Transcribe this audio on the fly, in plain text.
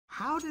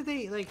how did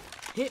they like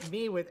hit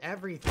me with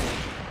everything?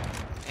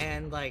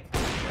 And like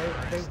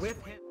they whip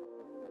him.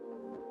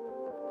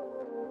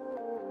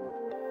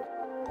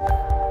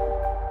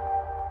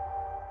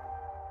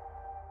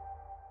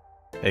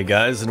 Hey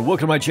guys, and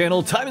welcome to my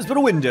channel, Time Has Been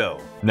a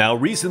Window. Now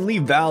recently,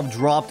 Valve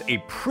dropped a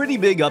pretty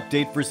big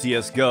update for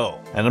CSGO,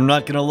 and I'm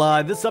not gonna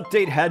lie, this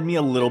update had me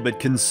a little bit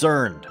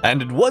concerned. And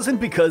it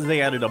wasn't because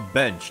they added a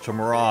bench to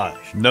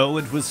Mirage. No,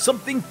 it was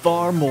something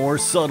far more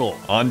subtle.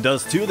 On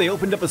DUST2, they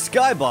opened up a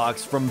skybox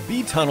from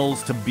B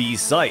tunnels to B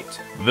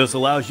site. This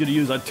allows you to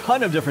use a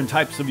ton of different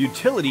types of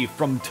utility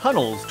from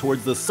tunnels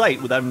towards the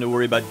site without having to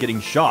worry about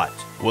getting shot.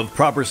 With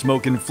proper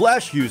smoke and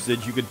flash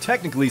usage, you could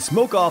technically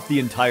smoke off the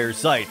entire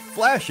site,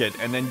 flash it,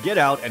 and then get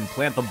out and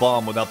plant the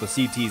bomb without the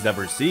CTs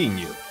ever seeing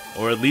you.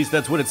 Or at least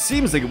that's what it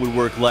seems like it would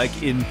work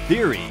like in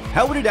theory.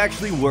 How would it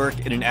actually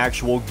work in an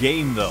actual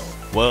game though?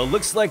 Well, it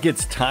looks like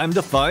it's time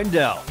to find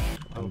out.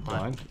 I'm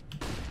blind.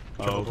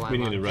 Triple Oh, blind we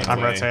need to one. run I'm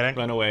away. rotating.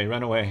 Run away,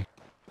 run away.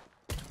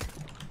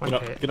 Get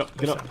up, get up,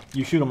 get up.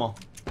 You shoot them all.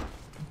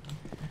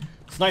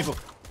 Snipe them.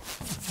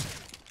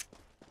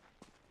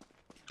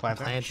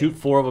 Planting. Shoot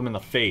 4 of them in the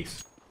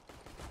face.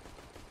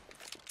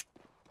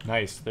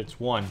 Nice, that's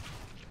one.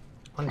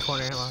 One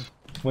corner, one.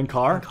 One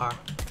car? One car.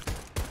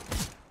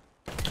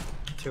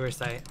 Two are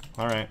sight.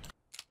 Alright.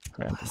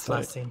 That's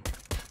last scene.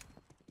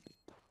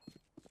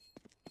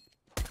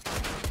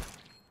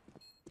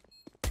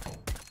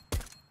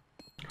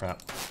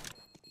 Crap.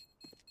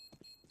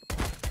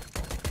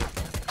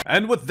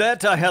 And with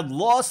that, I had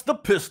lost the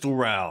pistol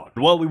round.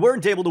 While we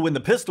weren't able to win the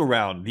pistol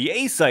round, the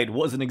A site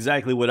wasn't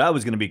exactly what I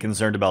was going to be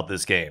concerned about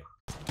this game.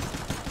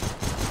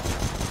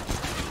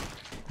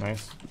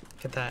 Nice.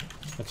 Get that.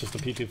 That's just a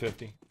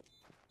P250.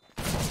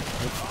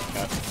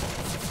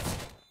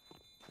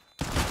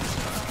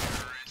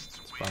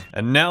 It's fine.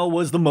 And now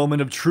was the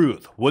moment of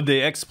truth. Would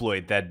they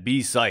exploit that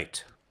B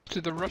site?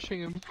 To the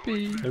rushing and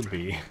B. They're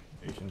B.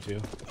 Asian 2.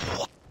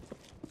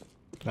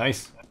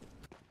 Nice.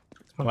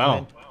 One Wow.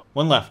 behind.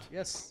 One left.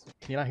 Yes.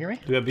 Can you not hear me?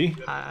 Do we have B?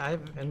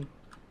 And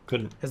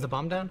Couldn't. is the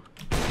bomb down?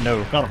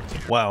 No. Got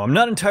him. Wow, I'm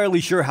not entirely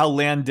sure how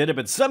Land did it,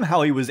 but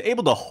somehow he was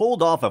able to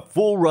hold off a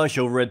full rush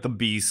over at the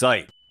B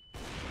site.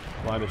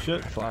 Blind as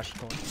shit. Flash.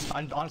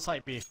 On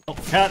site B. Oh,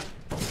 cat!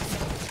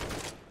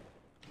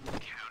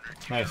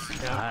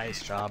 Nice. Yeah.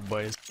 Nice job,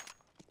 boys.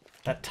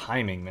 That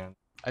timing, man.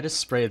 I just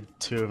sprayed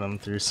 2 of them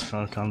through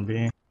smoke on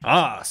B.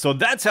 Ah, so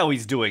that's how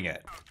he's doing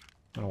it. I'm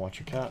gonna watch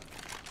your cat.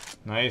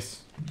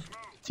 Nice.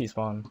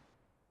 T-spawn.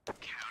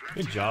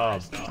 Good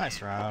job.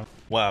 Nice round.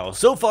 Wow,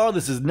 so far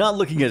this is not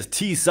looking as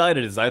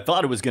T-sided as I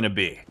thought it was going to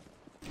be.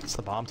 It's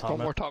the bomb top One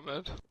mid. more top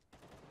mid.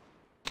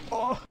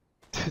 Oh.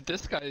 Dude,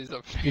 this guy is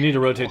a. You need to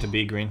rotate to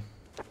B, Green.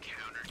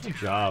 Good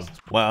job.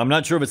 Wow, I'm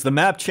not sure if it's the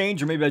map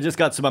change or maybe I just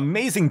got some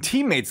amazing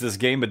teammates this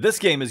game, but this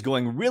game is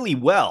going really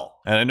well.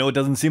 And I know it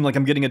doesn't seem like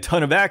I'm getting a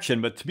ton of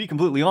action, but to be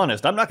completely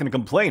honest, I'm not going to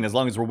complain as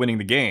long as we're winning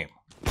the game.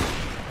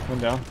 One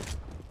down.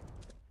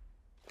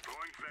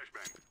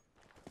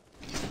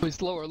 He's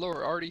lower,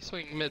 already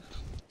swinging mid.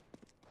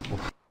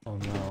 Oh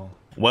no.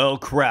 Well,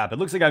 crap, it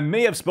looks like I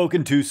may have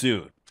spoken too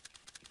soon.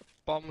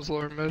 Bomb was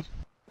lower mid.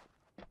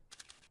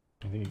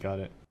 I think you got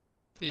it.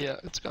 Yeah,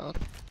 it's gone.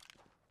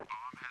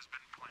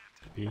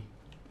 B.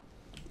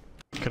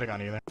 Could've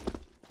gone either.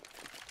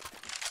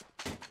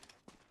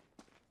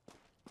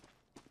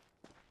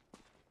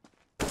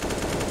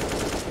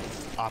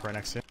 Op right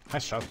next to you.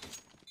 Nice job.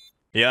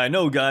 Yeah, I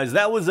know, guys,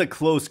 that was a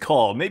close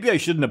call. Maybe I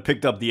shouldn't have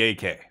picked up the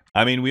AK.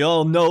 I mean, we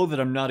all know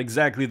that I'm not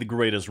exactly the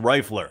greatest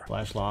rifler.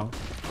 Flash long.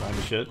 Blind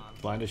as shit.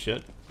 Blind as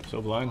shit.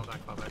 So blind.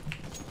 Fall back.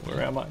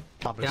 Where am I?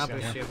 Top Yeah, is but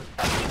in she here.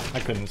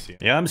 I couldn't see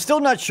it. Yeah, I'm still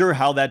not sure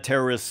how that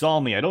terrorist saw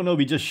me. I don't know if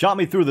he just shot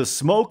me through the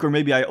smoke or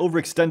maybe I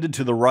overextended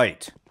to the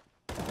right.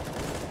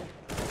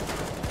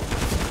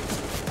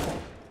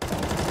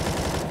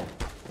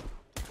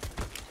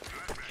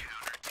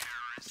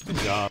 Good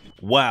job.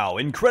 Wow,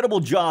 incredible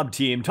job,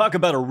 team. Talk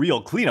about a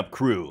real cleanup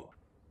crew.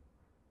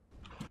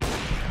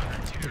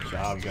 Good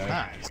job, guys.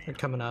 Nice. They're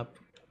coming up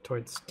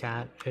towards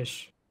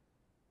cat-ish.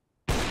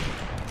 Good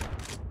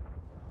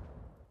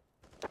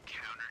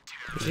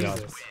job.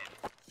 Jesus.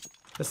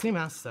 This new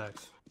mouse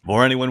sucks.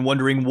 For anyone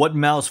wondering what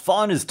mouse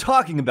Fawn is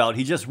talking about,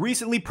 he just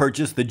recently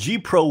purchased the G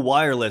Pro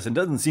Wireless and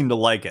doesn't seem to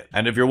like it.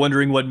 And if you're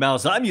wondering what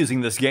mouse I'm using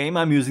this game,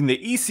 I'm using the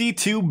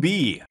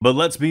EC2B. But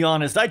let's be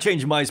honest, I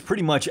change mice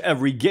pretty much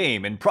every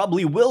game, and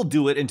probably will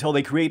do it until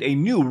they create a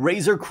new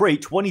Razer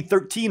Crate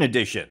 2013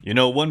 edition. You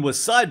know, one with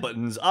side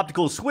buttons,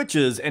 optical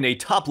switches, and a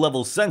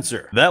top-level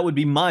sensor. That would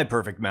be my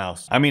perfect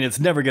mouse. I mean,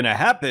 it's never gonna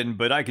happen,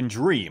 but I can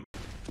dream.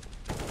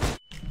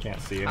 Can't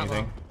see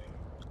anything.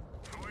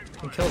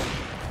 We killed him.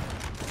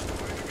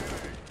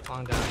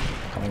 Falling down.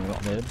 Coming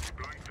up mid.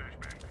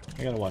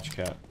 I gotta watch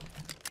cat. I'm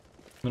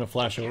gonna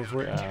flash over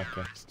for you. Ah,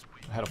 okay.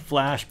 I had a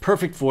flash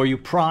perfect for you,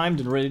 primed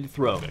and ready to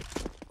throw.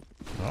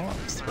 Oh,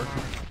 it's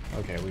perfect.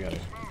 Okay, we gotta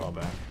fall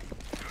back.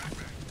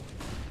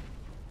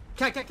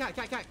 Cat. Got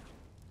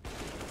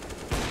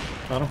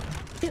him.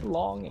 Get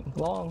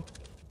long.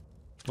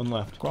 One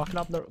left. Rocking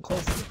up the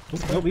close.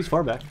 Nope, he's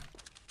far back.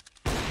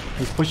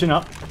 He's pushing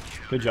up.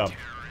 Good job.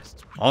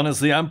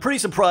 Honestly, I'm pretty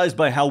surprised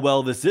by how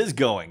well this is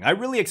going. I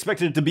really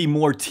expected it to be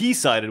more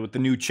T-sided with the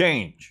new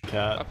change.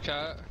 Cat. Up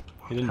cat.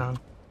 He didn't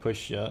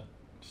push yet.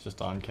 It's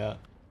just on cat.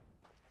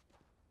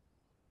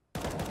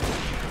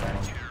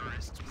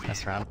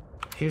 Nice round.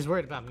 He was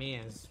worried about me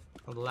as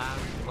a loud,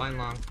 blind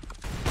long.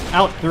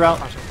 Out. They're out.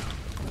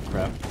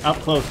 Crap. Out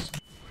close.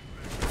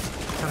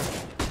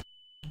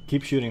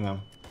 Keep shooting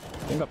them.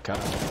 Think up cat.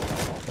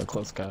 A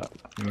close cat.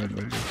 Mid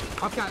maybe.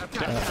 Up cat, up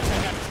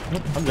cat.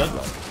 Nope, I'm dead.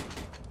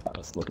 I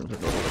was looking for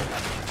the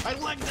I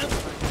like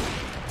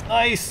this.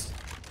 Nice.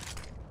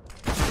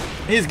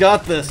 He's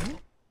got this.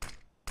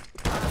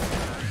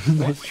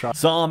 Nice try.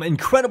 Some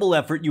incredible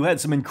effort. You had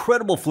some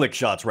incredible flick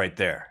shots right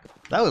there.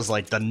 That was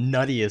like the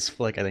nuttiest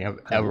flick I think I've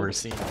ever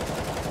seen.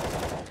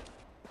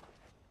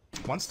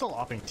 One's still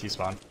opping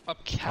T-spawn. Up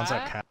One's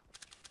at cat.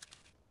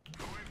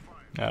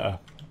 cat.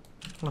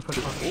 I'm gonna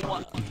push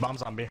one. Bomb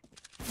zombie.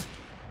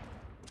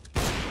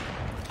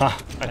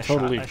 Ha! I Nice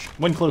totally. shot, nice.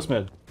 One close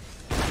mid.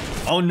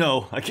 Oh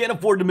no, I can't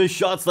afford to miss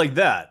shots like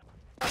that.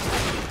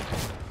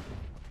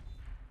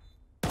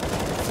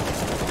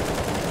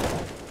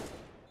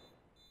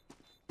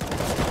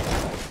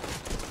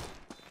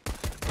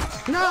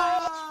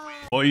 No!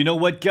 Well, you know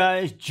what,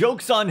 guys?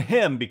 Joke's on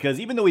him, because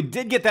even though he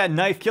did get that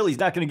knife kill, he's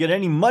not going to get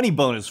any money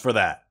bonus for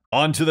that.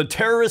 On to the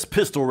terrorist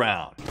pistol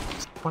round.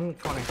 One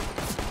corner.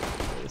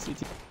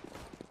 CT.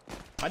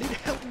 I need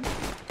help.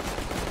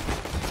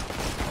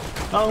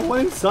 Oh,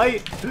 one in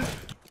sight.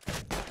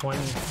 One.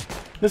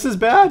 This is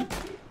bad.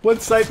 One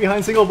sight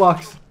behind single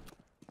box.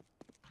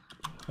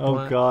 Oh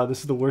What? god,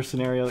 this is the worst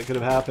scenario that could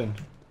have happened.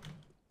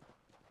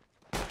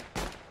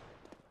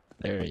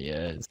 There he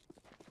is.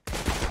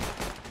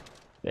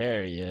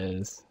 There he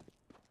is.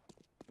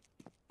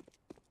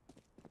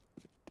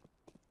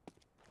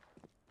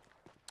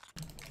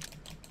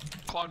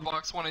 Quad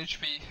box 1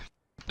 HP.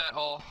 Bet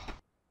all.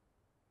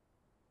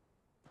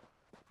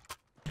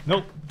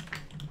 Nope.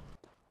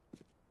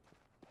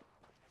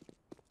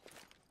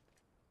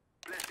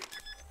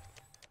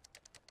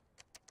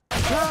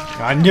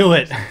 I knew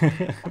it.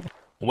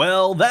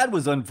 Well, that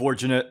was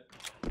unfortunate.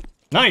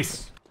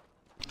 Nice.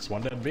 It's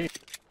one dead B.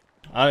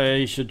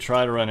 I should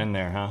try to run in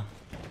there, huh?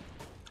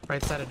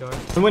 Right side of door.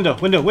 The window,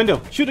 window,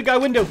 window. Shoot a guy,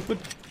 window.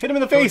 Hit him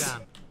in the face. Go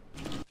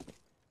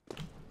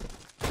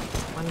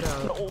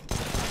down. Window.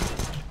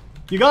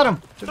 You got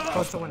him. Just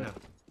close the window.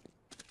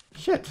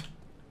 Shit.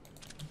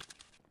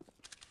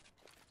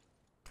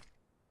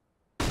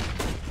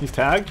 He's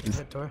tagged.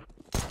 Hit door.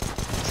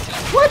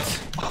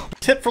 What?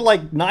 Tip for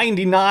like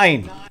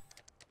 99.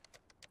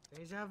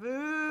 Deja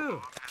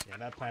vu! Yeah,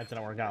 that plant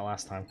didn't work out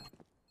last time.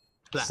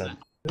 Blah,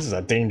 This is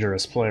a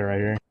dangerous play right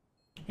here.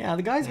 Yeah,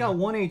 the guy's got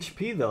 1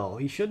 HP though.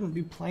 He shouldn't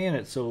be playing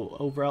it so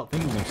over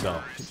outthinking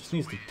himself. He just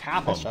needs to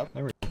tap him.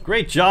 There we go.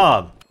 Great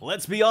job.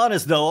 Let's be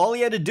honest though, all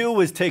he had to do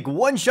was take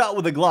one shot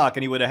with a Glock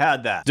and he would have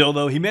had that. Still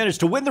though, he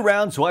managed to win the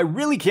round, so I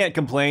really can't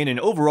complain, and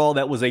overall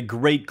that was a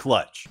great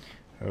clutch.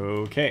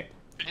 Okay.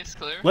 Ace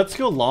clear. Let's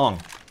go long.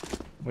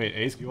 Wait,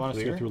 Ace, you want us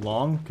to Clear? go through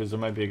long? Because there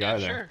might be a guy Yeah,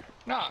 there. sure.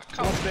 Nah,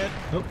 come on.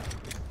 Nope.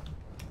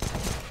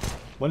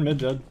 One mid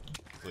dead.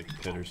 Like a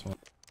kid or something.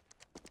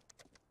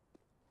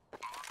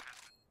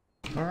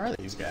 Where are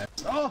these guys?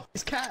 Oh,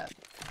 he's cat.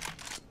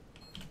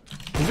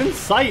 He's in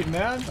sight,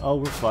 man. Oh,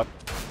 we're fucked.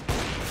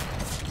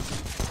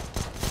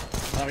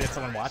 Oh, we had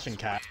someone watching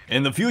cat.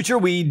 In the future,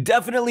 we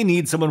definitely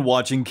need someone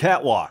watching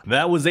Catwalk.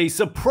 That was a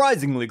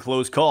surprisingly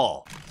close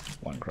call.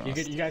 One cross. You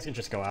guys can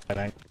just go out, I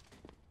think.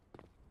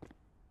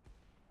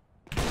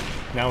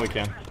 Now we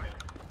can.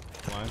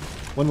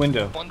 One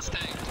window. One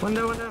staying.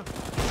 Window, window.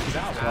 He's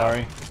out.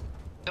 Sorry.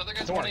 The other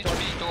guy's Door, 1 door.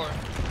 HP. Door.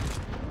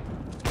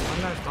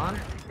 One guy's gone.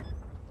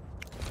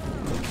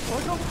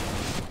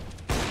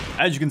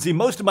 As you can see,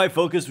 most of my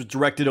focus was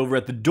directed over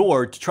at the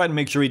door to try to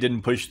make sure he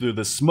didn't push through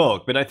the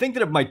smoke, but I think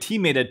that if my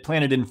teammate had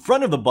planted in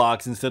front of the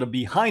box instead of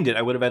behind it,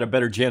 I would have had a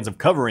better chance of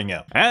covering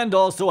him. And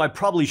also, I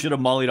probably should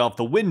have mollied off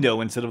the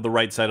window instead of the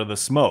right side of the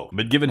smoke.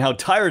 But given how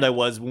tired I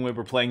was when we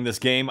were playing this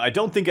game, I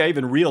don't think I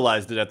even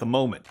realized it at the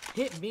moment.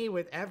 Hit me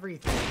with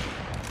everything.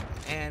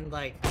 And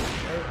like,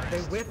 they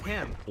whip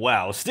him.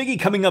 Wow, Stiggy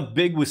coming up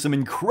big with some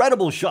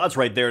incredible shots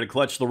right there to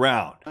clutch the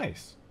round.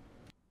 Nice.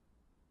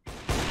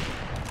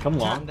 Come Time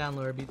long. down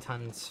lower, be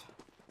tons.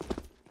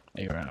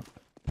 A ramp.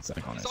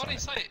 Second on He's his on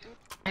his side. site.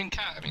 I mean,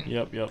 cat. I mean.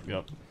 Yep, yep,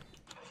 yep.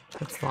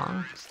 It's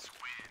long.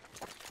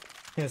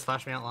 He just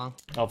flashed me out long.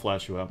 I'll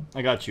flash you up.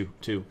 I got you,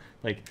 too.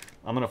 Like,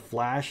 I'm gonna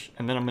flash,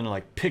 and then I'm gonna,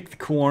 like, pick the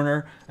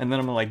corner, and then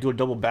I'm gonna, like, do a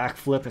double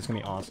backflip. It's gonna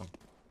be awesome.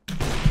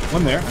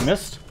 One there. I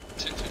missed.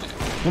 Two.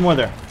 One more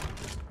there.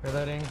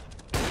 Reloading.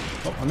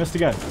 Oh, I missed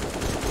again.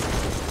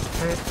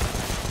 Hit.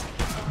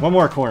 One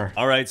more corner.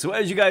 Alright, so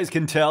as you guys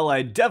can tell,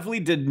 I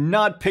definitely did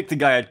not pick the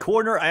guy at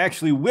corner. I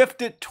actually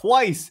whiffed it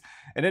twice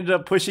and ended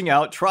up pushing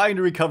out, trying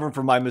to recover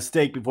from my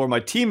mistake before my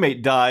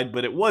teammate died,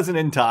 but it wasn't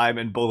in time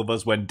and both of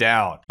us went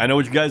down. I know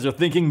what you guys are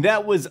thinking,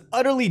 that was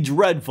utterly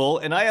dreadful,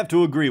 and I have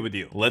to agree with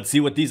you. Let's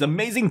see what these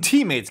amazing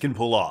teammates can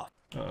pull off.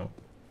 Uh-oh.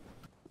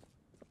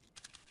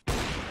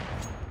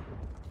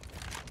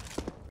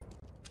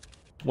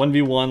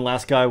 1v1,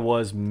 last guy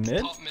was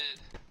mid? Top mid.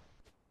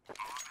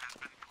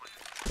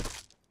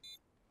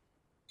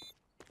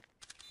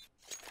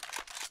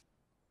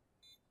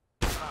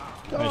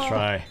 Nice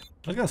try. I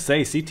was gonna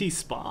say, CT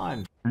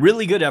spawn.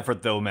 Really good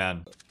effort though,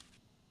 man.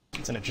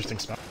 It's an interesting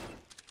spot.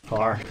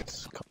 Car. I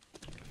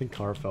think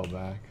car fell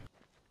back.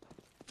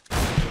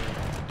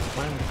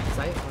 One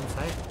site.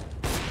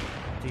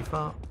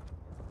 Default.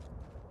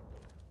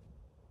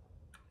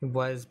 He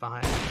was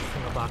behind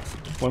single box.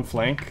 One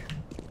flank.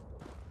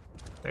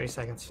 30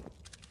 seconds.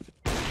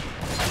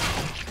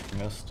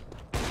 Missed.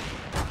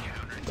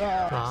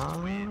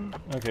 Long.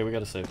 Okay, we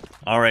gotta save.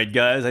 Alright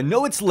guys, I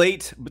know it's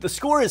late, but the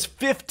score is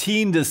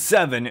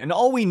 15-7, and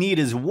all we need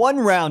is one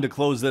round to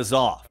close this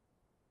off.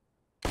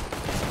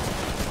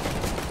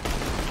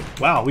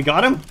 Wow, we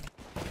got him?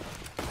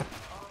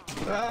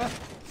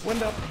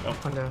 Window.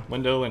 Window.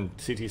 Window and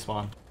CT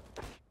spawn.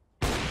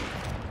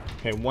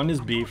 Okay, one is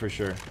B for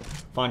sure.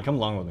 Fine, come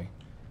along with me.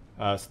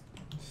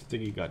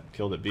 Stiggy got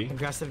killed at B.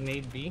 Aggressive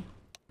nade B.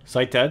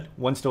 Sight dead.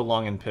 One still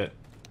long in pit.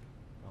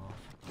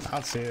 I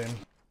don't see him.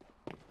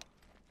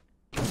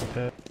 There's a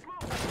pit.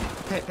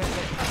 Hit.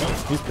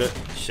 Oh, he's pit.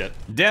 Shit.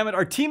 Damn it,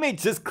 our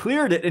teammate just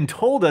cleared it and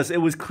told us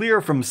it was clear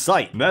from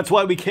sight. That's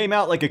why we came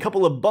out like a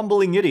couple of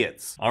bumbling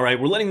idiots.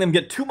 Alright, we're letting them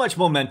get too much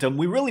momentum.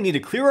 We really need to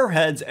clear our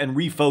heads and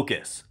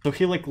refocus. So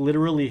he like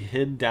literally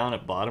hid down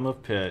at bottom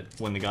of pit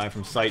when the guy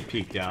from sight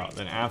peeked out.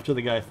 Then after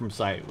the guy from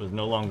sight was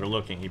no longer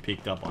looking, he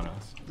peeked up on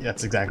us. Yeah,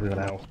 that's exactly what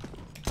I know.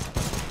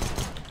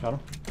 Got him?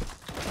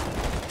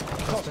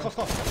 Close.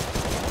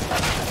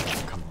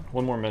 Come on.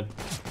 One more mid.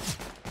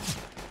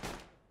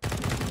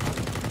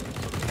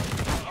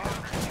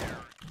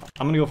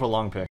 I'm gonna go for a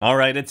long pick.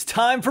 Alright, it's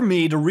time for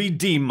me to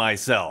redeem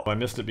myself. I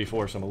missed it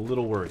before, so I'm a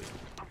little worried.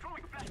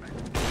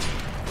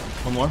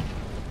 One more.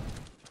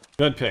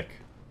 Good pick.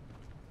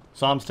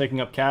 Som's taking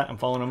up cat. I'm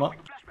following him up.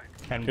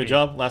 Good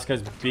job. Last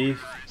guy's B.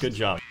 Good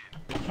job.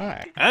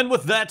 Alright. And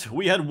with that,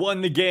 we had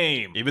won the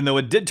game, even though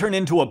it did turn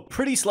into a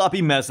pretty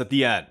sloppy mess at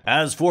the end.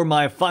 As for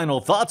my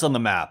final thoughts on the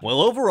map, well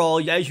overall,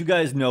 as you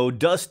guys know,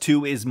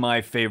 DUST2 is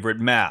my favorite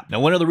map. Now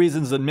one of the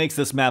reasons that makes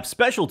this map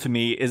special to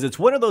me is it's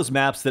one of those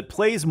maps that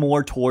plays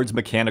more towards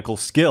mechanical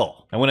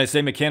skill. And when I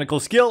say mechanical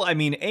skill, I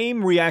mean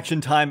aim, reaction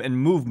time, and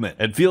movement.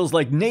 It feels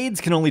like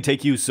nades can only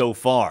take you so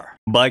far.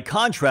 By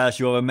contrast,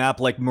 you have a map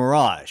like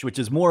Mirage, which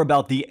is more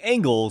about the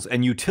angles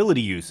and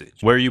utility usage,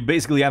 where you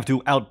basically have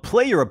to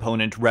outplay your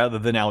opponent rather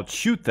than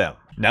outshoot them.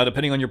 Now,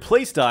 depending on your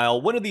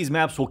playstyle, one of these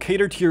maps will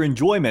cater to your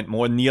enjoyment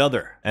more than the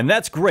other. And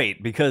that's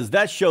great, because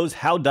that shows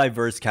how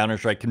diverse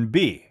Counter-Strike can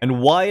be,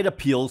 and why it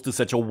appeals to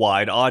such a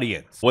wide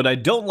audience. What I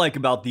don't like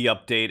about the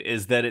update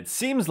is that it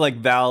seems like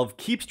Valve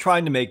keeps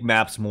trying to make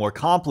maps more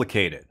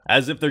complicated,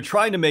 as if they're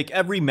trying to make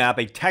every map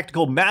a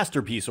tactical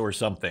masterpiece or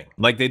something.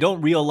 Like they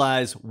don't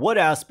realize what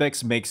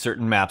aspects make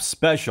certain maps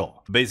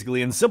special.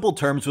 Basically, in simple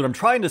terms, what I'm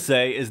trying to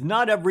say is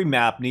not every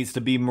map needs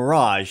to be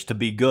Mirage to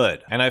be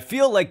good. And I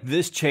feel like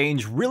this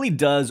change really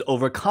does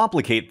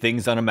overcomplicate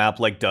things on a map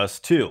like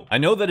DUST2. I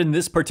know that in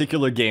this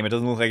particular game it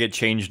doesn't look like it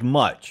changed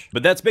much,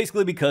 but that's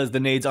basically because the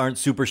nades aren't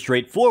super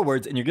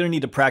straightforward and you're going to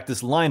need to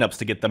practice lineups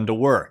to get them to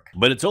work.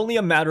 But it's only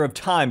a matter of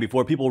time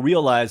before people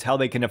realize how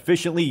they can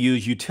efficiently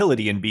use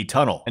utility in B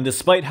tunnel. And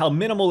despite how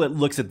minimal it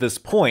looks at this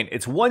point,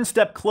 it's one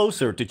step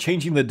closer to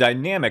changing the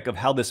dynamic of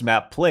how this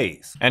map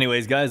plays.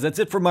 Anyways guys, that's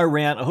it for my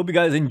rant. I hope you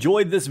guys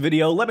enjoyed this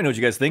video. Let me know what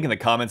you guys think in the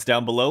comments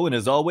down below, and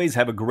as always,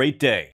 have a great day.